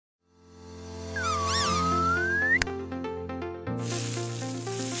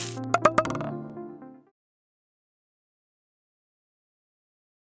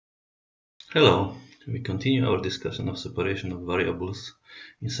Hello, we continue our discussion of separation of variables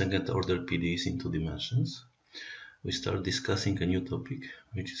in second-order PDEs in two dimensions. We start discussing a new topic,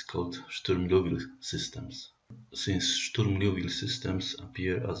 which is called Sturm-Liouville systems. Since Sturm-Liouville systems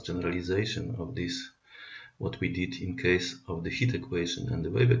appear as generalization of this, what we did in case of the heat equation and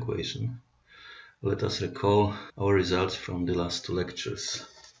the wave equation, let us recall our results from the last two lectures.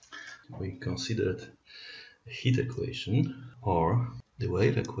 We considered the heat equation or the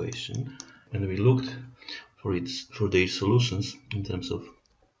wave equation, and we looked for their solutions in terms of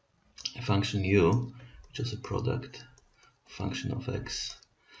a function u, which is a product function of x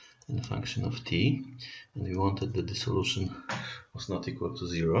and a function of t, and we wanted that the solution was not equal to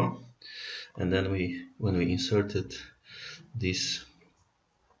 0. And then when we inserted this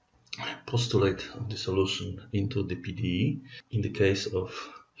postulate of the solution into the PDE, in the case of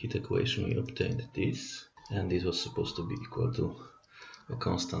heat equation we obtained this, and this was supposed to be equal to a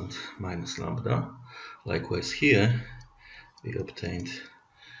constant minus lambda. Likewise here we obtained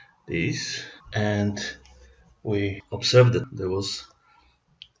this, and we observed that there was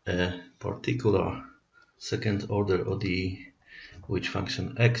a particular second order ODE which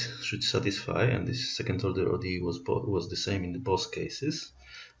function x should satisfy, and this second order ODE was the same in both cases,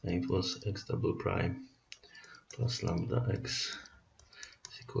 and it was x double prime plus lambda x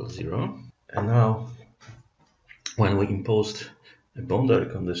is equal to 0. And now when we imposed a boundary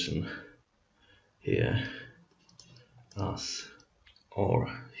condition here as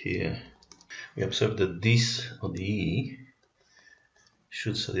or here, we observe that this ODE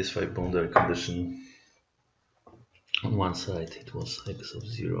should satisfy boundary condition. On one side it was x of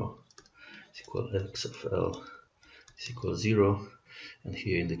 0 is equal to x of L is equal to 0, and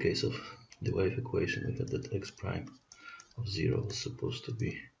here in the case of the wave equation we had that x prime of 0 was supposed to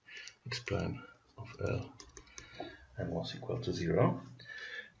be x prime of L and was equal to 0.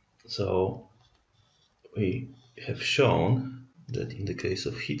 So we have shown that in the case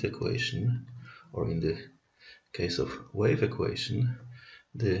of heat equation or in the case of wave equation,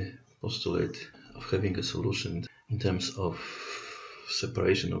 the postulate of having a solution in terms of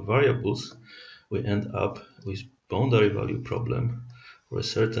separation of variables, we end up with boundary value problem for a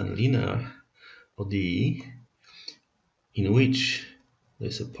certain linear ODE in which there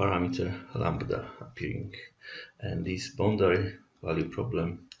is a parameter lambda appearing, and this boundary value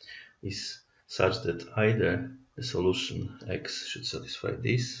problem is such that either the solution x should satisfy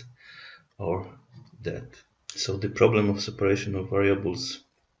this or that. So the problem of separation of variables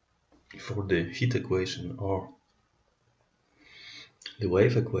for the heat equation or the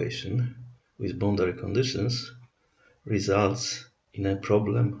wave equation with boundary conditions results in a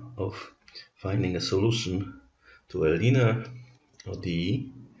problem of finding a solution to a linear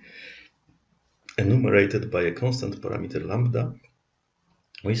ODE enumerated by a constant parameter lambda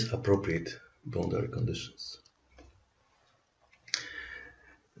with appropriate boundary conditions.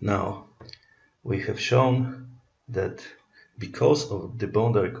 Now, we have shown that because of the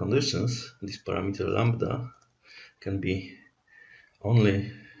boundary conditions, this parameter lambda can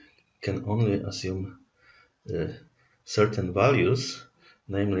only assume certain values,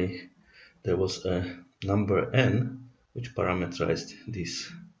 namely there was a number n which parameterized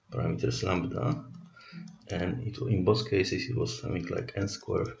these parameters lambda, and in both cases it was something like n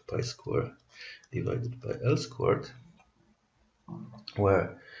squared pi squared divided by L squared,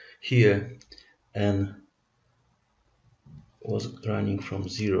 where here n was running from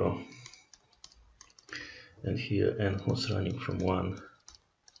 0 and here n was running from 1,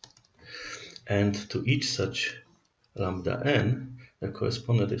 and to each such lambda n there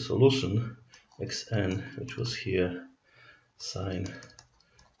corresponded a solution xn, which was here sine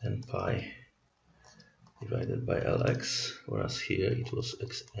n pi divided by Lx, whereas here it was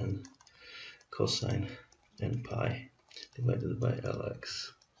xn cosine n pi divided by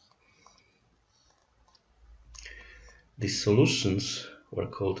Lx. These solutions were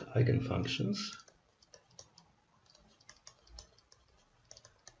called eigenfunctions,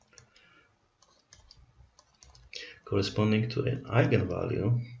 corresponding to an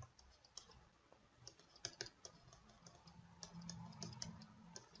eigenvalue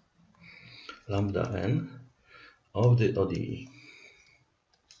lambda n of the ODE.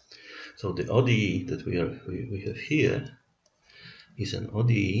 So the ODE that we have here is an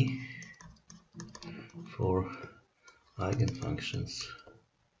ODE for eigenfunctions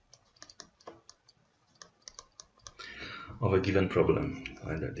of a given problem,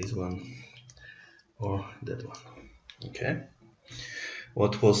 either this one or that one. Okay.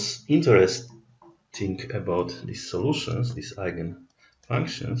 What was interesting about these solutions, these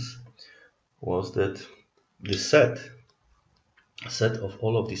eigenfunctions, was that the set set of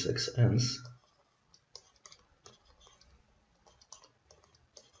all of these xn's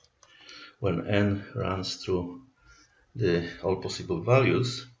when n runs through all possible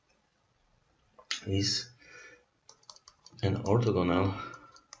values is an orthogonal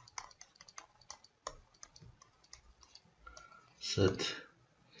set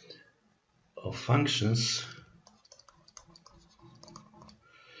of functions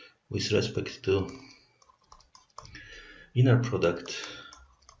with respect to inner product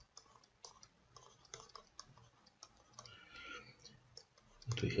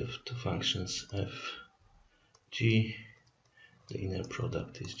that we have two functions f, g. The inner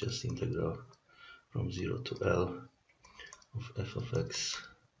product is just integral from 0 to L of f of x,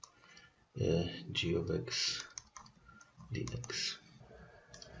 g of x dx.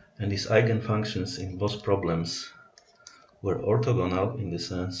 And these eigenfunctions in both problems were orthogonal in the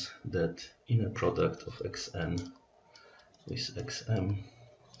sense that inner product of xn with xm,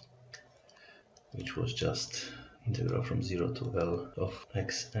 which was just integral from 0 to L of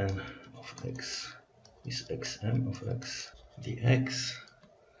xn of x with xm of x dx,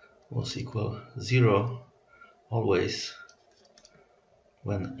 was equal 0 always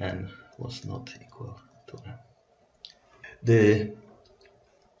when n was not equal to m. The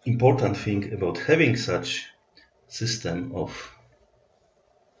important thing about having such system of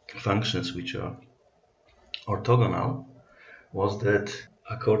functions which are orthogonal was that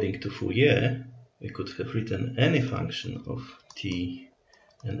according to Fourier we could have written any function of t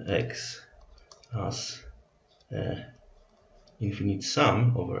and x as an infinite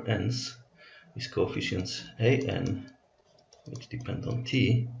sum over n's with coefficients an, which depend on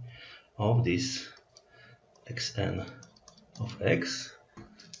t, of this xn of x,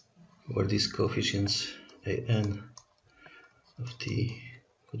 where these coefficients an of t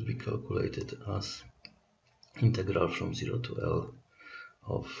could be calculated as integral from 0 to L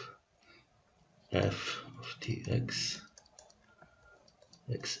of f of tx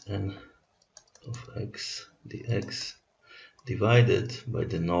xn of x dx divided by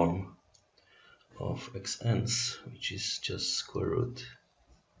the norm of xn's, which is just square root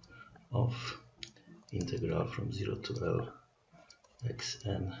of integral from 0 to L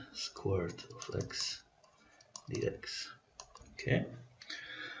xn squared of x dx. Okay,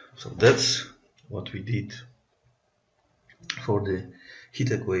 so that's what we did for the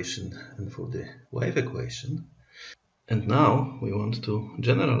heat equation and for the wave equation. And now we want to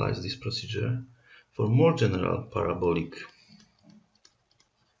generalize this procedure for more general parabolic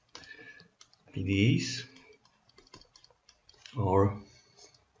PDEs or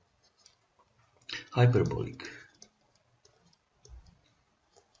hyperbolic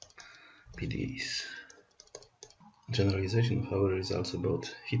PDEs. Generalization of our results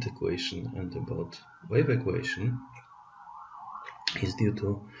about heat equation and about wave equation is due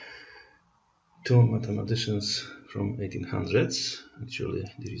to two mathematicians from 1800s. Actually,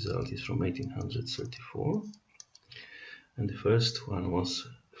 the result is from 1834. And the first one was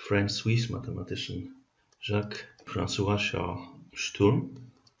French-Swiss mathematician Jacques-François Charles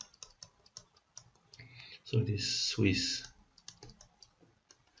Sturm. So it is Swiss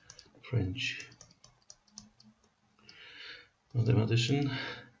French mathematician,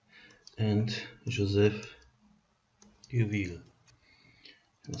 and Joseph Liouville,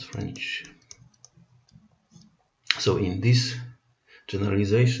 was French. So in this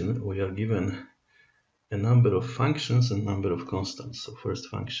generalization we are given a number of functions and number of constants. So first,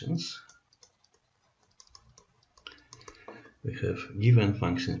 functions. We have given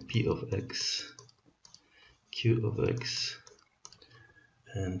function p of x, q of x,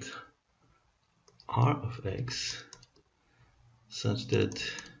 and r of x, such that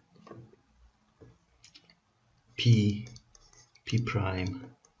p, p prime,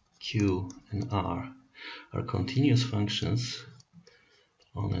 q, and r are continuous functions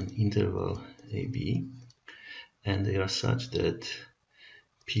on an interval ab, and they are such that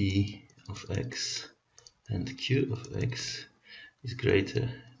p of x and q of x is greater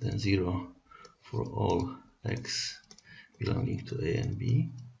than 0 for all x belonging to a and b.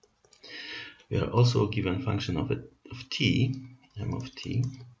 We are also given function of t, m of t,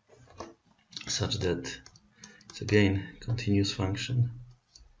 such that it's again continuous function,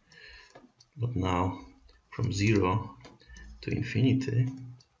 but now from 0 to infinity.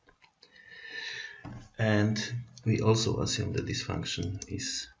 And we also assume that this function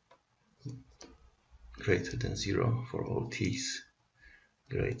is greater than 0 for all t's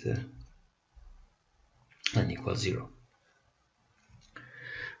greater than equal 0.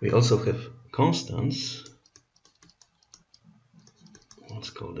 We also have constants. Let's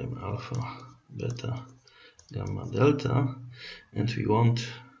call them alpha, beta, gamma delta, and we want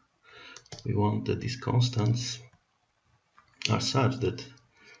that these constants are such that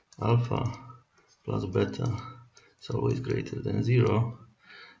alpha plus beta is always greater than 0,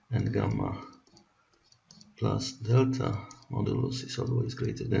 and gamma plus delta modulus is always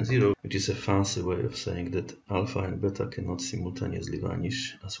greater than 0, which is a fancy way of saying that alpha and beta cannot simultaneously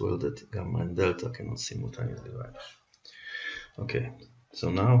vanish, as well that gamma and delta cannot simultaneously vanish. Okay, so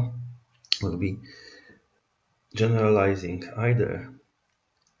now we'll be generalizing either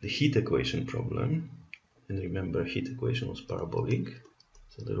the heat equation problem, and remember heat equation was parabolic,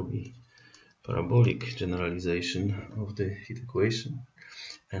 so there will be parabolic generalization of the heat equation,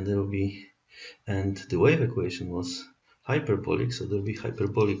 and there will be, and the wave equation was hyperbolic, so there will be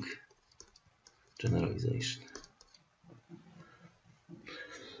hyperbolic generalization.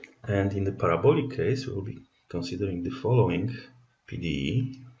 And in the parabolic case, we will be considering the following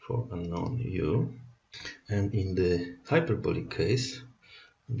PDE for unknown u, and in the hyperbolic case,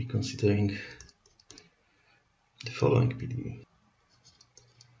 we'll be considering the following PDE,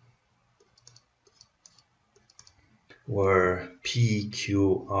 where P,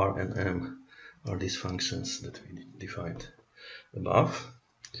 Q, R, and M are these functions that we defined above.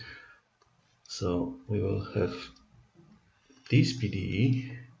 So we will have this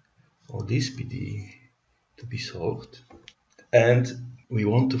PDE or this PDE to be solved, and we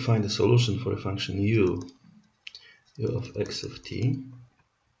want to find a solution for a function u of x of t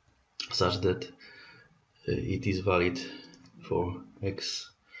such that it is valid for x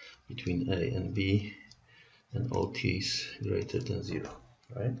between a and b and all t is greater than 0,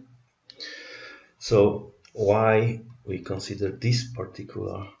 right? So why we consider this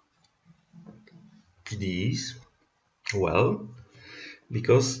particular PDEs? Well,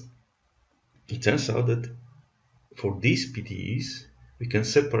 because it turns out that for these PDEs we can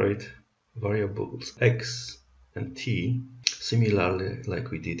separate variables x and t similarly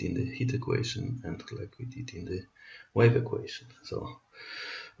like we did in the heat equation and like we did in the wave equation. So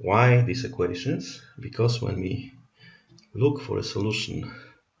why these equations? Because when we look for a solution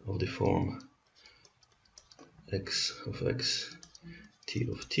of the form x of x, t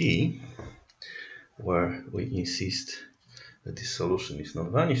of t, where we insist that this solution is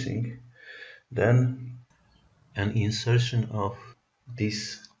not vanishing, then an insertion of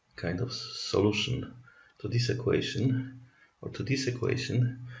this kind of solution to this equation or to this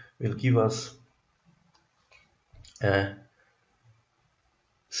equation will give us a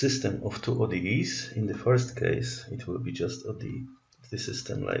system of two ODEs. In the first case, it will be just ODE, the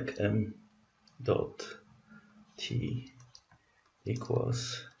system like m dot t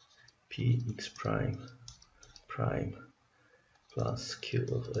equals px prime plus q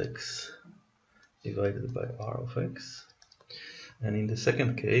of x divided by r of x. And in the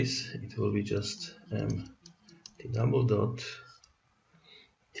second case, it will be just m t double dot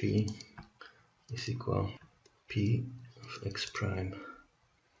t is equal p of x prime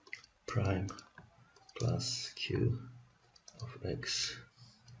plus q of x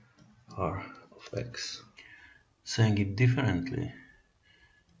r of x. Saying it differently,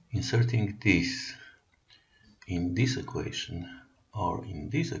 inserting this in this equation or in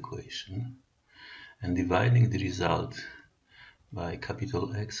this equation and dividing the result by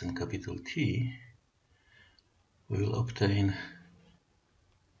capital X and capital T, we will obtain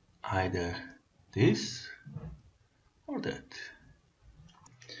either this or that.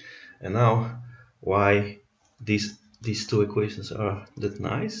 And now, why these two equations are that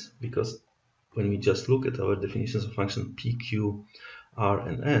nice? Because when we just look at our definitions of function p, q, r,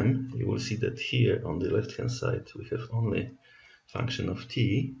 and m, you will see that here on the left hand side we have only function of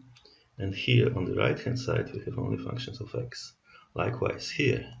t, and here on the right hand side we have only functions of x. Likewise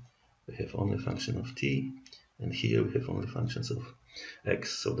here we have only function of t, and here we have only functions of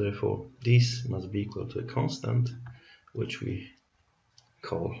x. So therefore this must be equal to a constant which we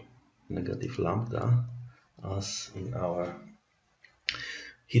call negative lambda, as in our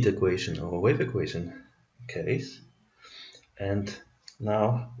heat equation or wave equation case. And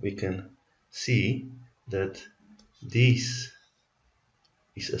now we can see that this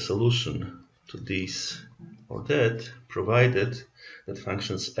is a solution to this or that, provided that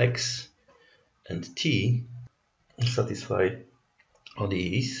functions x and t satisfy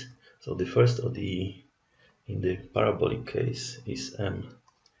ODEs. So the first ODE in the parabolic case is m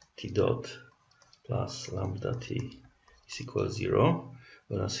t dot plus lambda t is equal 0,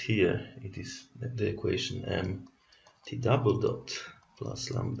 whereas here it is the equation m t double dot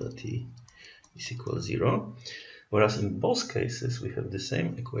plus lambda t is equal 0, whereas in both cases we have the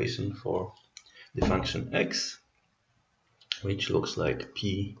same equation for the function x, which looks like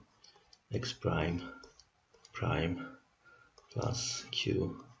p x prime prime plus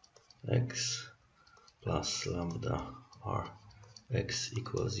qx plus lambda rx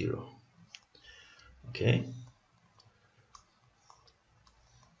equals 0. Okay,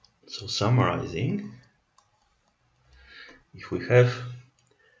 so summarizing, if we have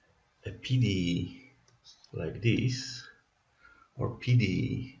a PDE like this or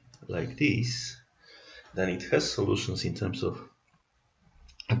PDE like this, then it has solutions in terms of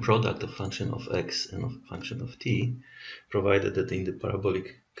a product of function of x and of function of t, provided that in the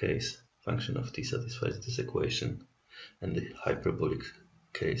parabolic case function of t satisfies this equation and the hyperbolic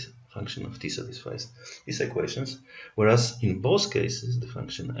case function of t satisfies these equations, whereas in both cases the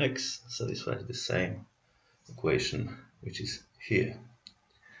function x satisfies the same equation, which is here.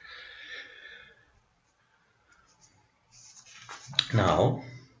 Now,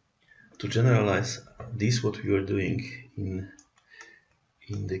 to generalize this, what we were doing in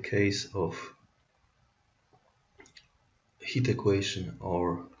the case of heat equation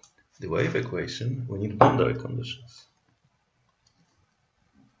or the wave equation, we need boundary conditions.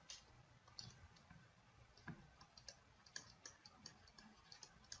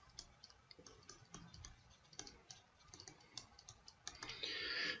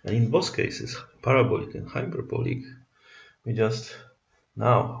 And in both cases, parabolic and hyperbolic, we just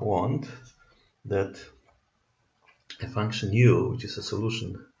now want that a function u, which is a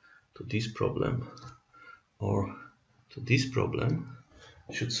solution to this problem or to this problem,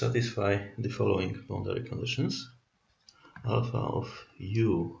 should satisfy the following boundary conditions. Alpha of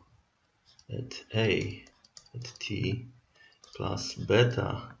u at a at t plus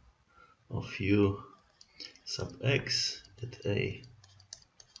beta of u sub x at a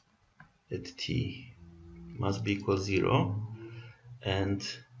at t must be equal 0, and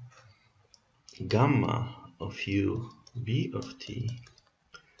gamma of u b of t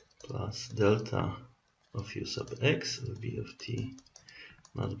plus delta of u sub x of b of t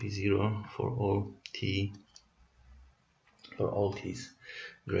must be 0 for all t, for all t's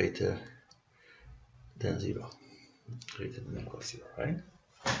greater than 0, greater than or equal 0, right?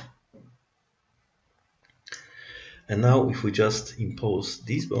 And now if we just impose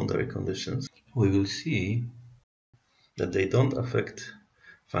these boundary conditions, we will see that they don't affect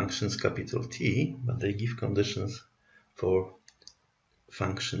functions capital T, but they give conditions for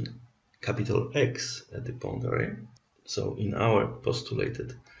function capital X at the boundary. So in our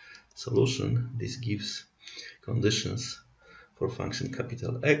postulated solution, this gives conditions for function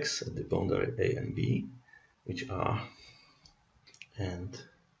capital X at the boundary A and B, which are, and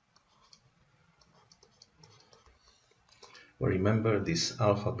remember this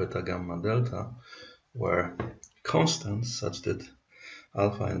alpha, beta, gamma, delta were constants such that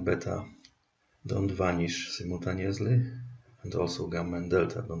alpha and beta don't vanish simultaneously, and also gamma and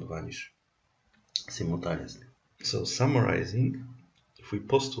delta don't vanish simultaneously. So summarizing, if we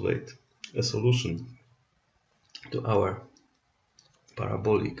postulate a solution to our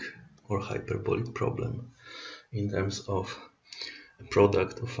parabolic or hyperbolic problem in terms of a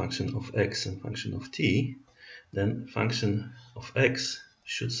product of function of x and function of t, then function of x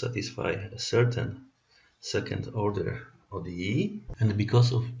should satisfy a certain second order ODE, and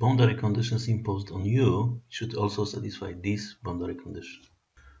because of boundary conditions imposed on u, it should also satisfy this boundary condition.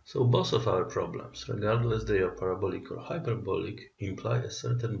 So both of our problems, regardless they are parabolic or hyperbolic, imply a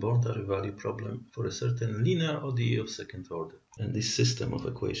certain boundary value problem for a certain linear ODE of second order. And this system of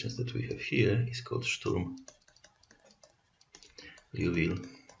equations that we have here is called Sturm-Liouville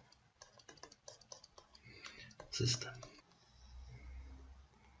system.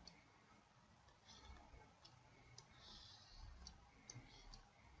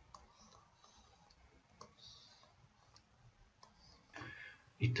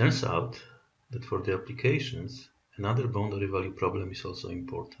 It turns out that for the applications, another boundary value problem is also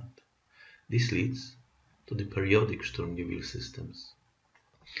important. This leads to the periodic Sturm-Liouville systems.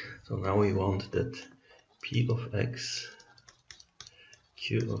 So now we want that P of x,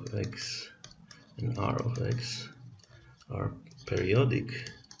 Q of x, and R of x are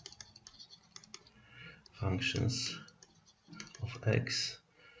periodic functions of x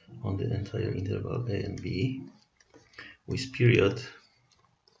on the entire interval a and b with period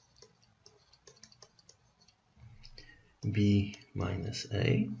b minus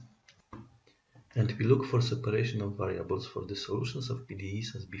a, and we look for separation of variables for the solutions of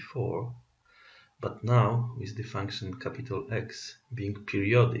PDEs as before, but now with the function capital X being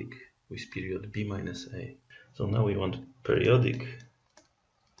periodic with period b minus a. So now we want periodic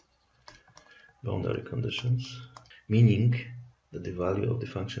boundary conditions, meaning that the value of the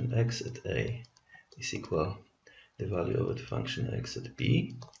function x at a is equal to the value of the function x at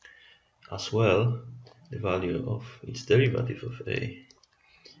b, as well the value of its derivative of A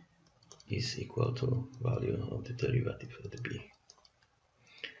is equal to value of the derivative of the B.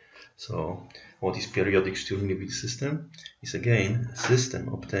 So what is periodic Sturm-Liouville system? Is again a system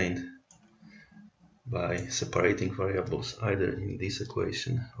obtained by separating variables either in this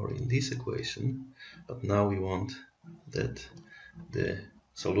equation or in this equation, but now we want that the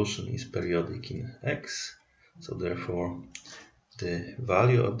solution is periodic in X, so therefore the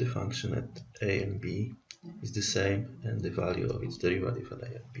value of the function at A and B is the same, and the value of its derivative at A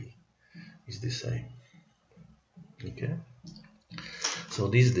and B is the same. Okay, so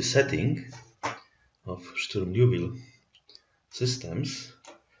this is the setting of Sturm-Liouville systems,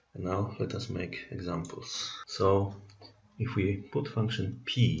 and now let us make examples. So if we put function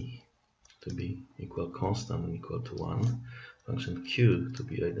P to be equal constant and equal to 1, function Q to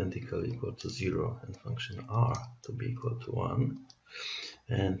be identical equal to 0, and function R to be equal to 1,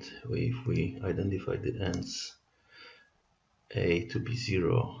 and if we identify the ends A to be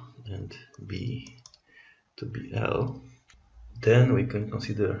 0 and B to be L, then we can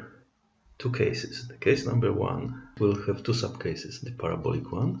consider two cases. The case number 1 will have two subcases, the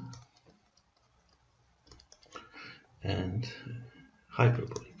parabolic one and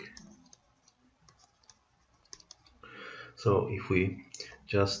hyperbolic. So if we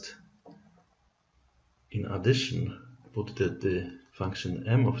just in addition put that the function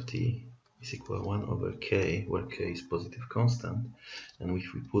m of t is equal 1 over k, where k is positive constant, and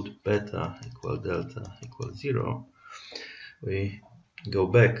if we put beta equal delta equal 0, we go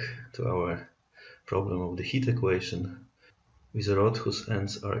back to our problem of the heat equation with a rod whose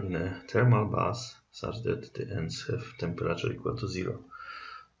ends are in a thermal bath such that the ends have temperature equal to 0.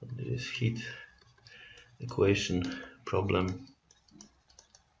 This is heat equation problem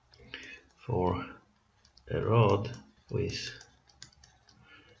for a rod with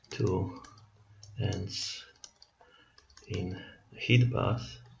two ends in a heat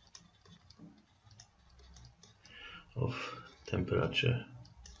bath of temperature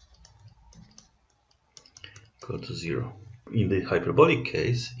equal to 0. In the hyperbolic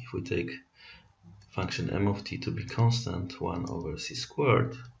case, if we take function m of t to be constant 1 over c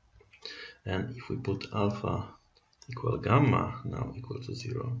squared, and if we put alpha equal gamma now equal to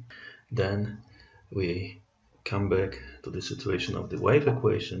 0, then we come back to the situation of the wave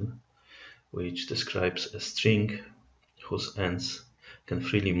equation, which describes a string whose ends can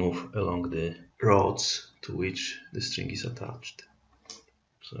freely move along the rods to which the string is attached.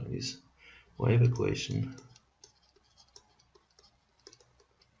 So this wave equation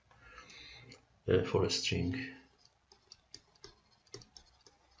for a string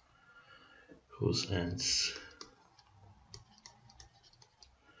whose ends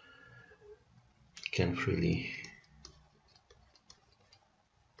can freely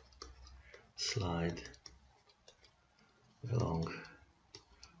slide along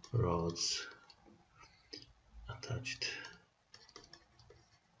rods attached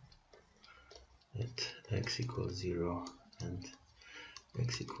at x equals 0 and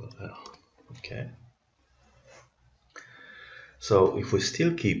x equals L. Okay. So if we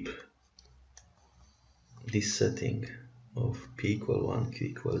still keep this setting of p equal 1, q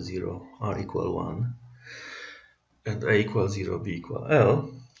equal 0, r equal 1, and a equal 0, b equal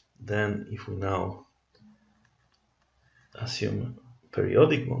L, then if we now assume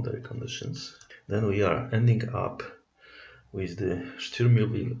periodic boundary conditions, then we are ending up with the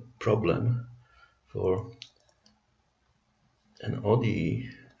Sturm-Liouville problem for an ODE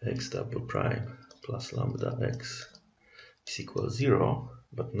x double prime plus lambda x is equal 0,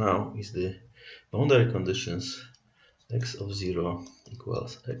 but now is the boundary conditions x of 0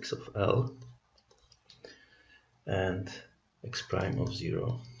 equals x of L and x prime of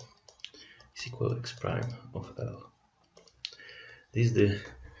 0 is equal x prime of L. This is the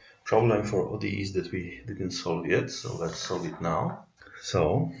problem for ODEs that we didn't solve yet, so let's solve it now.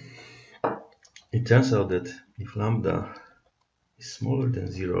 So it turns out that if lambda is smaller than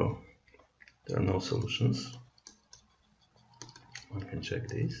 0, there are no solutions. One can check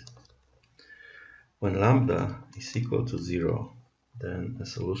this. When lambda is equal to 0, then a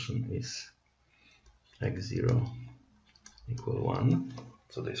solution is x0 equal 1.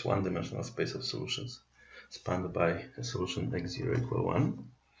 So there's one-dimensional space of solutions spanned by a solution x0 equal 1.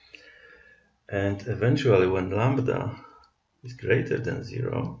 And eventually when lambda is greater than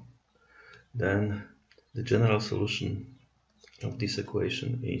 0, then the general solution of this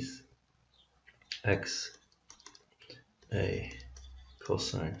equation is x a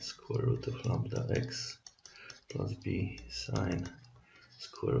cosine square root of lambda x plus b sine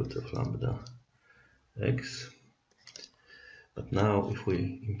square root of lambda x. But now if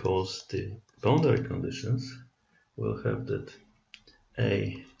we impose the boundary conditions, we'll have that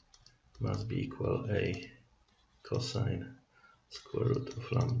A must be equal A cosine square root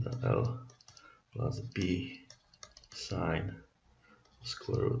of lambda L plus B sine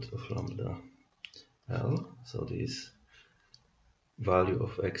square root of lambda L. So this value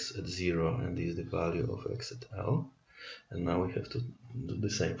of x at 0 and this is the value of x at L. And now we have to do the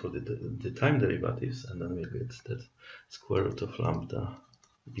same for the time derivatives, and then we get that square root of lambda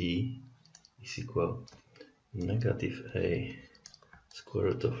B is equal negative A square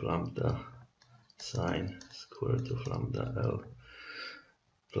root of lambda sine square root of lambda L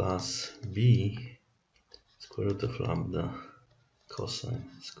plus B square root of lambda cosine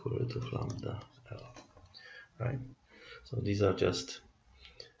square root of lambda L. Right? So these are just,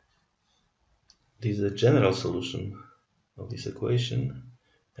 this is a general solution of this equation,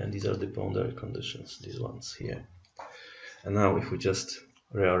 and these are the boundary conditions, these ones here. And now if we just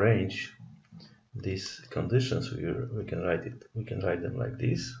rearrange these conditions, we can write them like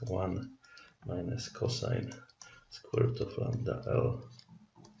this: 1 minus cosine square root of lambda L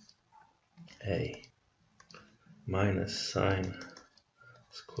A minus sine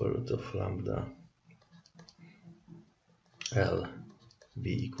square root of lambda L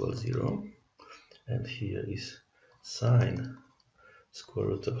B equals 0, and here is sine square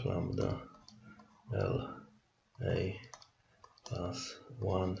root of lambda L A plus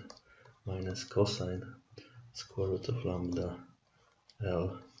 1 minus cosine square root of lambda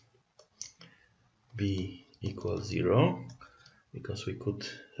L B equals 0, because we could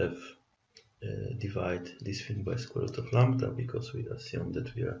have divide this thing by square root of lambda, because we assume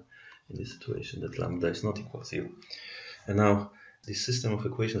that we are in the situation that lambda is not equal to 0. And now this system of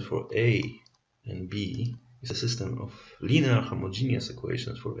equations for A and B is a system of linear homogeneous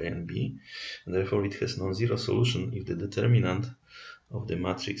equations for A and B, and therefore it has non-zero solution if the determinant of the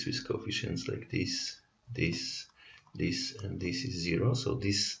matrix with coefficients like this, and this is 0. So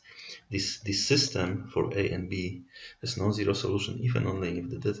this system for A and B has non-zero solution if and only if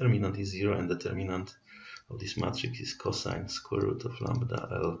the determinant is 0 and determinant of this matrix is cosine square root of lambda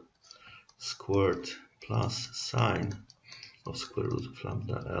L squared plus sine of square root of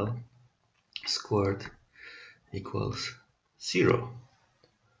lambda L squared equals 0.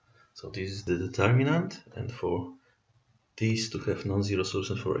 So this is the determinant, and for these to have non-zero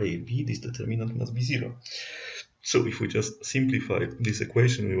solutions for A and B, this determinant must be 0. So if we just simplify this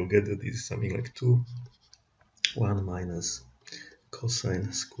equation, we will get that this is something like 1 minus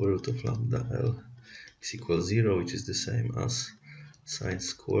cosine square root of lambda L is equal 0, which is the same as sine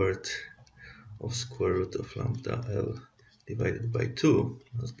squared of square root of lambda L divided by 2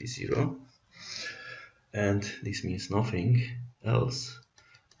 must be 0. And this means nothing else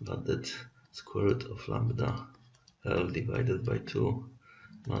but that square root of lambda L divided by 2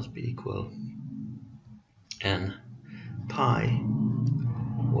 must be equal n pi,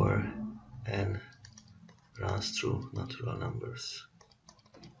 where n runs through natural numbers.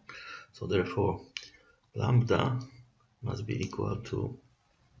 So therefore lambda must be equal to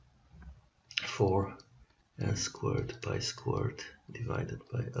 4n squared pi squared divided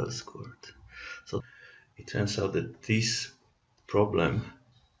by L squared. So it turns out that this problem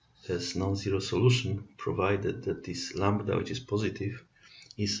has non-zero solution provided that this lambda, which is positive,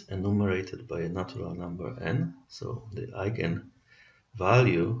 is enumerated by a natural number n. So the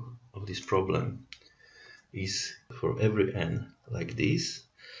eigenvalue of this problem is for every n like this.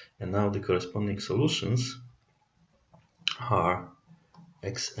 And now the corresponding solutions are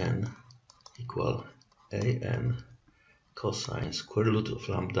xn equal an cosine square root of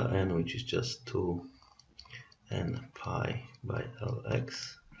lambda n, which is just 2n pi by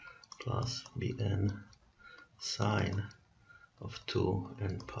Lx, plus bn sine of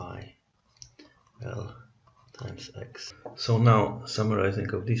 2n pi L times x. So now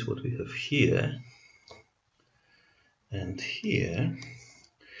summarizing of this, what we have here and here,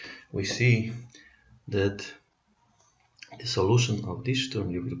 we see that the solution of this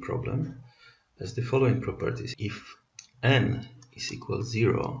Sturm-Liouville problem has the following properties. If n is equal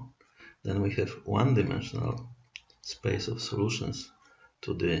 0, then we have one-dimensional space of solutions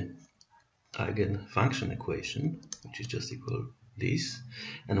to the eigenfunction equation, which is just equal this.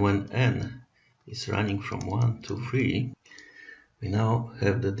 And when n is running from 1 to 3, we now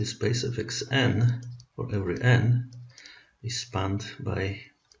have that the space of xn for every n is spanned by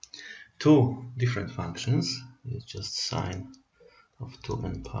two different functions. It's just sine of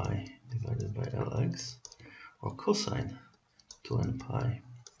 2n pi divided by Lx, or cosine 2n pi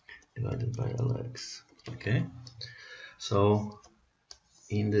divided by Lx. Okay, so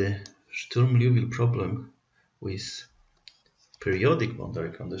in the Sturm-Liouville problem with periodic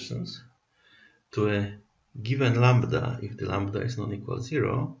boundary conditions, to a given lambda, if the lambda is non-equal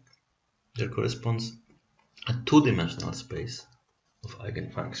 0, there corresponds a two-dimensional space of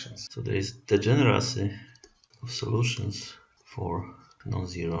eigenfunctions. So there is degeneracy of solutions for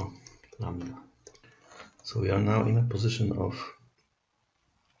non-zero lambda. So we are now in a position of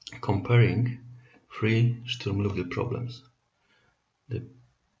comparing three Sturm-Liouville problems. The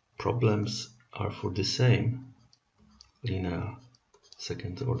problems are for the same linear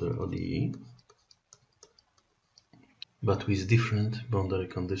second order ODE, but with different boundary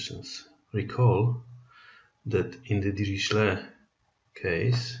conditions. Recall that in the Dirichlet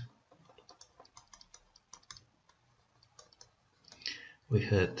case, we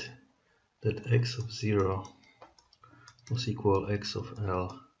had that x of 0 was equal x of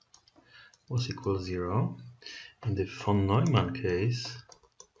L was equal 0. In the von Neumann case,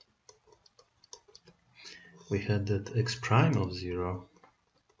 we had that x prime of 0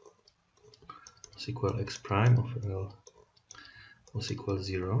 was equal x prime of L was equal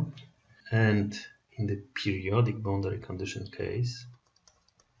 0. And in the periodic boundary condition case,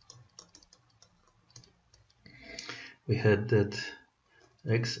 we had that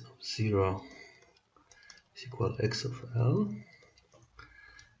x of 0 is equal x of L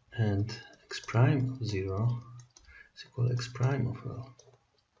and x prime of 0 is equal x prime of L.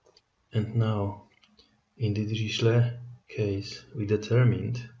 And now in the Dirichlet case, we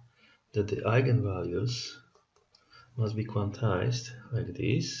determined that the eigenvalues must be quantized like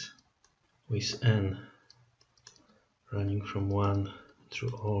this, with n running from 1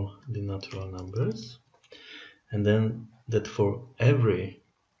 through all the natural numbers, and then that for every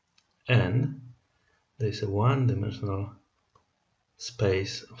n there is a one-dimensional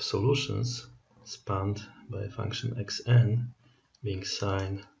space of solutions spanned by a function xn being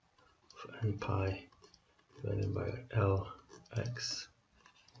sine of n pi divided by Lx.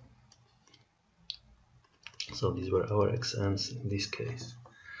 So these were our xn's in this case.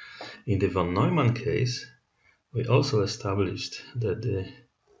 In the von Neumann case, we also established that the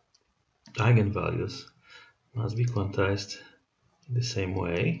eigenvalues must be quantized in the same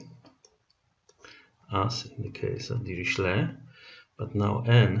way as in the case of Dirichlet, but now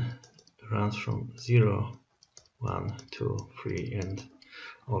n runs from 0, 1, 2, 3 and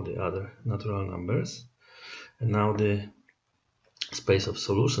all the other natural numbers. And now the space of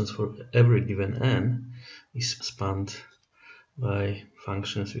solutions for every given n is spanned by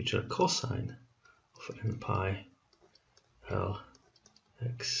functions which are cosine of n pi L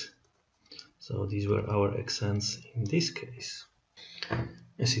x. So these were our xn's in this case.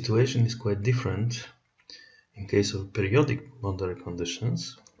 The situation is quite different in case of periodic boundary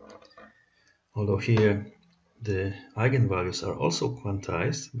conditions, although here the eigenvalues are also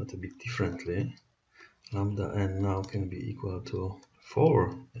quantized but a bit differently. Lambda n now can be equal to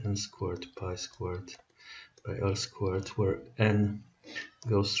 4n squared pi squared by L squared, where n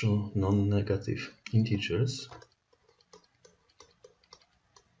goes through non-negative integers.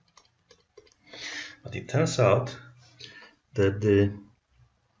 But it turns out that the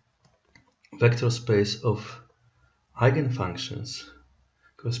vector space of eigenfunctions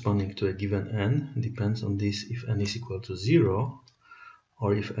corresponding to a given n depends on this if n is equal to 0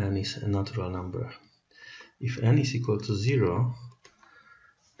 or if n is a natural number. If n is equal to 0,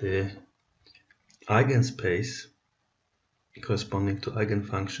 the eigenspace corresponding to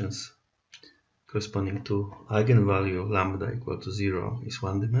eigenfunctions corresponding to eigenvalue lambda equal to 0 is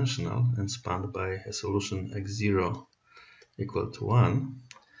one-dimensional and spanned by a solution x0 equal to 1.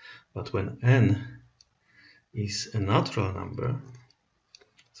 But when n is a natural number,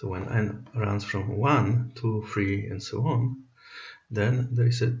 so when n runs from 1, 2, 3 and so on, then there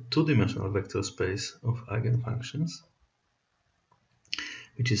is a two-dimensional vector space of eigenfunctions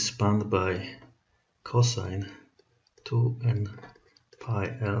which is spanned by cosine 2n pi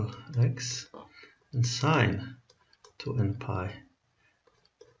Lx and sine 2n pi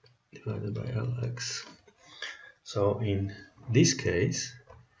divided by Lx. So in this case,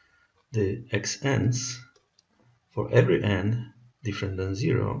 the xn's for every n different than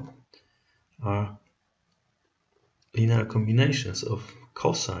 0 are linear combinations of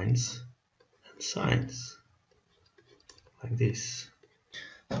cosines and sines, like this.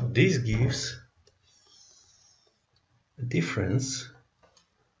 So this gives a difference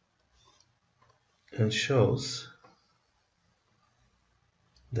and shows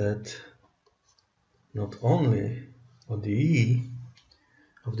that not only ODE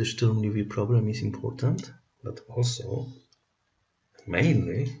of the Sturm-Liouville problem is important, but also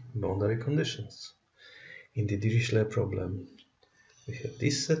mainly boundary conditions. In the Dirichlet problem we have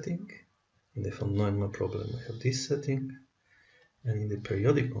this setting, in the von Neumann problem we have this setting, And in the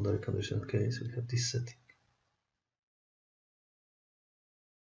periodic boundary condition case, we have this setting.